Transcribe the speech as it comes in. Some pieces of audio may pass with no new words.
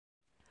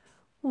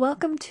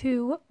Welcome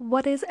to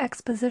What is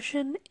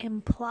Exposition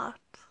in Plot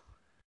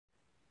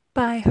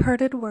by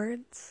Hearted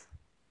Words.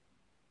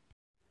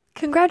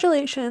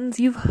 Congratulations,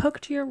 you've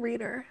hooked your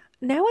reader.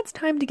 Now it's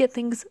time to get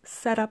things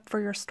set up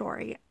for your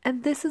story,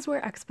 and this is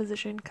where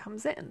exposition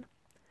comes in.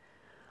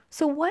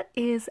 So what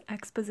is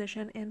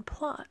exposition in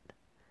plot?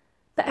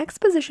 The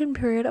exposition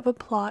period of a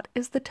plot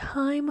is the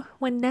time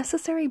when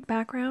necessary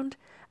background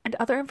and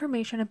other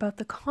information about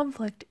the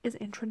conflict is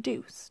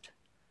introduced.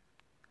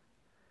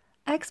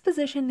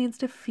 Exposition needs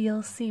to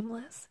feel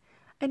seamless.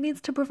 It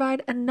needs to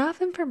provide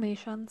enough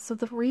information so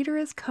the reader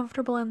is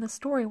comfortable in the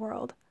story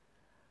world,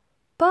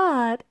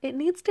 but it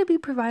needs to be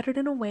provided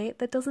in a way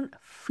that doesn't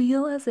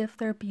feel as if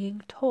they're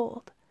being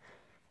told.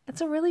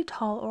 It's a really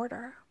tall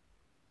order.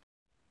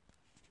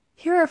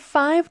 Here are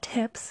 5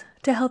 tips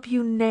to help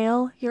you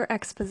nail your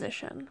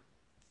exposition.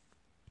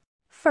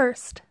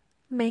 First,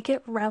 make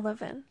it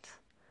relevant.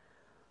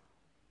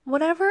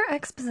 Whatever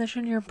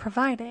exposition you're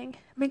providing,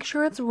 make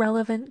sure it's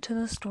relevant to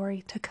the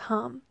story to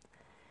come.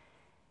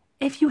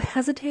 If you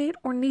hesitate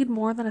or need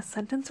more than a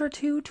sentence or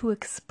two to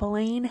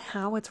explain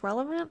how it's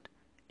relevant,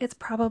 it's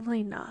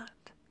probably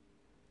not.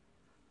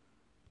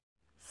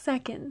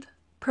 Second,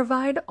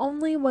 provide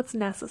only what's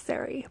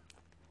necessary.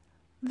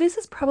 This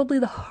is probably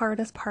the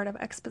hardest part of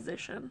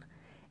exposition.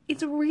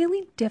 It's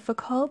really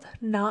difficult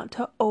not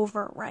to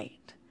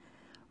overwrite.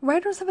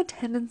 Writers have a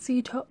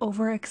tendency to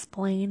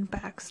over-explain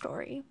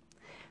backstory.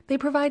 They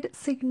provide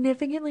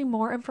significantly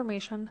more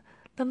information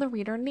than the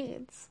reader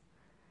needs.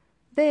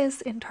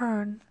 This, in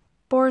turn,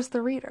 bores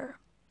the reader.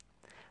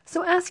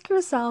 So ask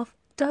yourself,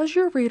 does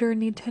your reader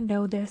need to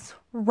know this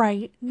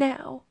right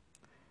now?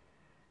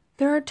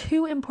 There are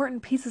 2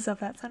 important pieces of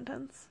that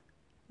sentence: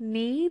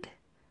 need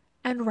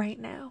and right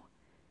now.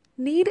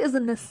 Need is a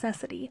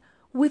necessity.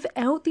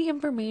 Without the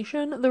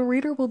information, the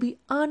reader will be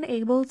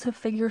unable to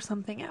figure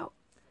something out.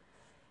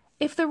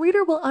 If the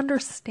reader will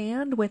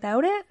understand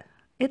without it,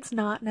 it's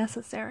not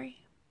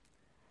necessary.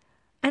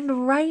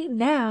 And right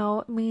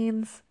now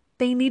means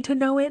they need to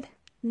know it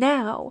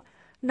now,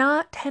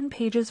 not 10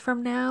 pages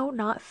from now,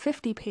 not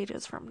 50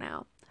 pages from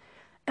now.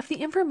 If the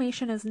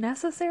information is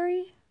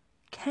necessary,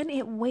 can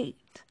it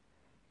wait?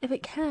 If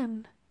it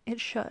can,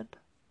 it should.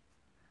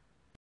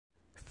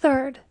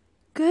 Third,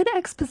 good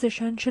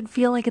exposition should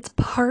feel like it's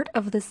part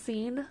of the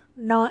scene,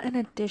 not an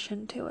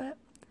addition to it.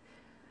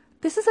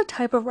 This is a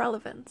type of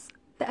relevance.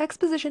 The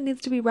exposition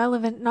needs to be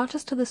relevant not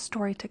just to the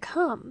story to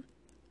come,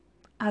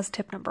 as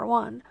tip number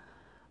 1,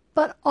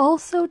 but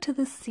also to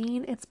the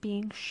scene it's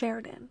being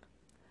shared in.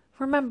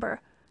 Remember,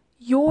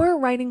 you're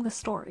writing the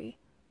story.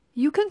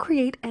 You can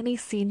create any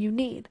scene you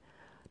need.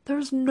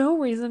 There's no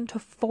reason to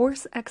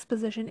force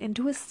exposition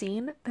into a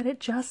scene that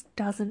it just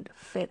doesn't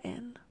fit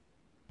in.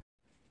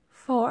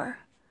 4.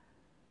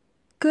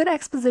 Good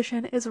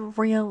exposition is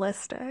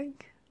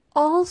realistic.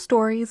 All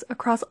stories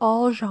across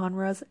all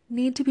genres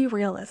need to be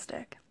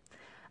realistic.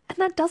 And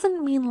that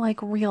doesn't mean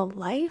like real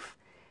life.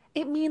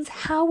 It means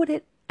how would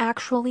it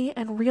actually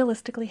and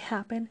realistically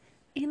happen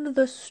in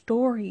the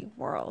story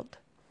world.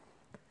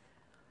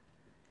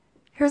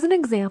 Here's an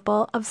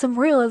example of some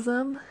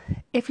realism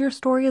if your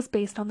story is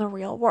based on the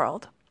real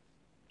world.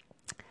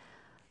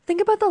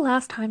 Think about the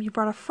last time you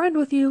brought a friend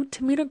with you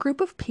to meet a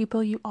group of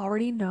people you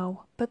already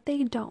know, but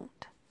they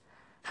don't.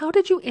 How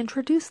did you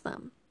introduce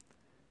them?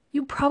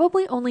 You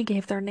probably only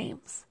gave their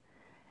names.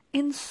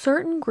 In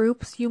certain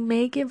groups, you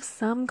may give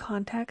some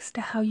context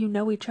to how you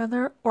know each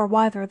other or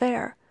why they're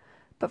there,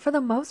 but for the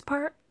most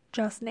part,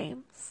 just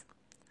names.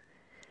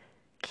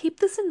 Keep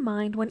this in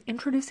mind when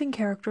introducing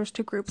characters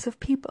to groups of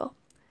people.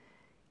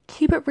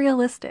 Keep it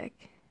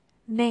realistic.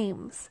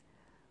 Names.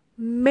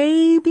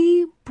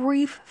 Maybe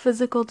brief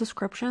physical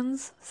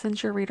descriptions,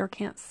 since your reader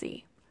can't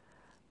see.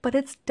 But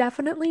it's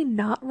definitely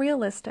not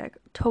realistic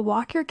to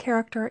walk your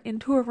character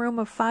into a room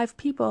of 5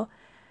 people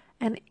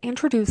and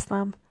introduce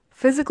them,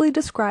 physically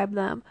describe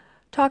them,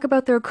 talk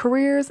about their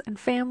careers and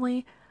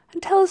family,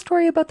 and tell a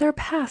story about their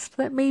past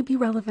that may be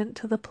relevant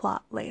to the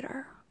plot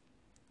later.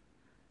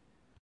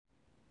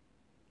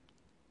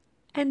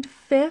 And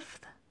 5th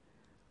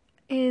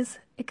is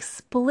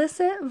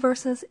explicit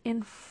versus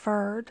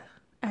inferred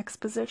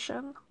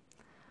exposition.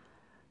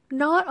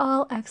 Not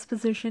all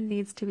exposition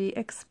needs to be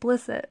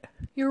explicit.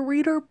 Your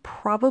reader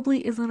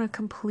probably isn't a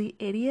complete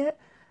idiot.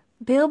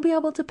 They'll be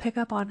able to pick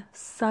up on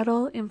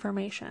subtle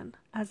information,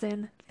 as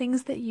in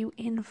things that you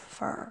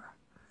infer.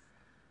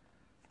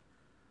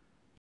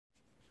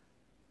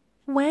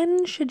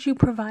 When should you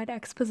provide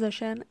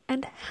exposition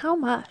and how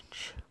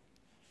much?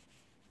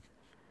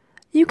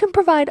 You can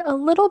provide a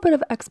little bit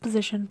of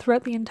exposition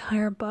throughout the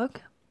entire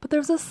book, but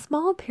there's a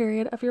small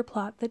period of your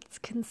plot that's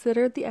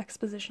considered the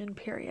exposition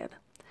period.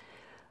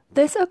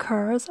 This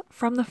occurs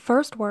from the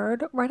first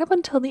word right up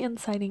until the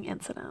inciting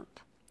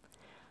incident.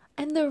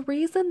 And the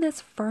reason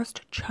this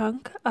first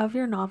chunk of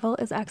your novel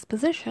is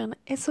exposition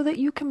is so that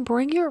you can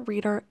bring your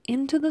reader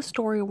into the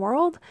story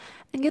world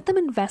and get them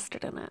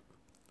invested in it.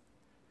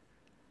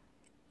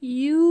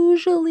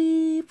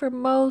 Usually, for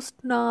most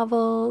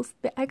novels,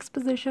 the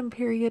exposition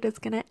period is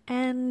going to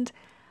end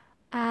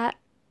at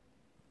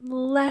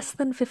less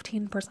than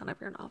 15%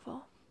 of your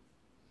novel.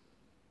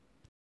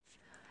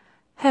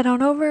 Head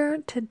on over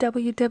to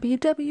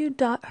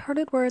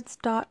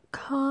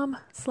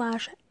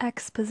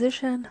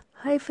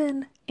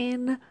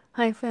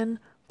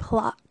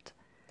www.heartedwords.com/exposition-in-plot.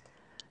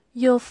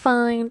 You'll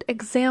find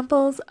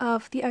examples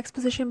of the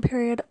exposition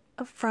period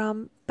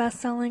from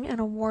best-selling and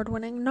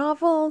award-winning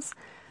novels,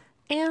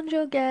 and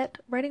you'll get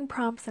writing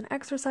prompts and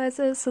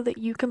exercises so that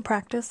you can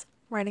practice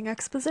writing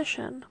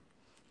exposition.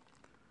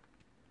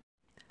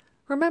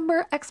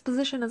 Remember,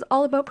 exposition is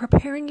all about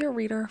preparing your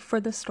reader for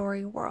the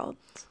story world.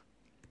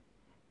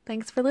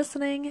 Thanks for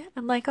listening,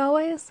 and like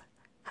always,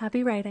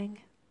 happy writing.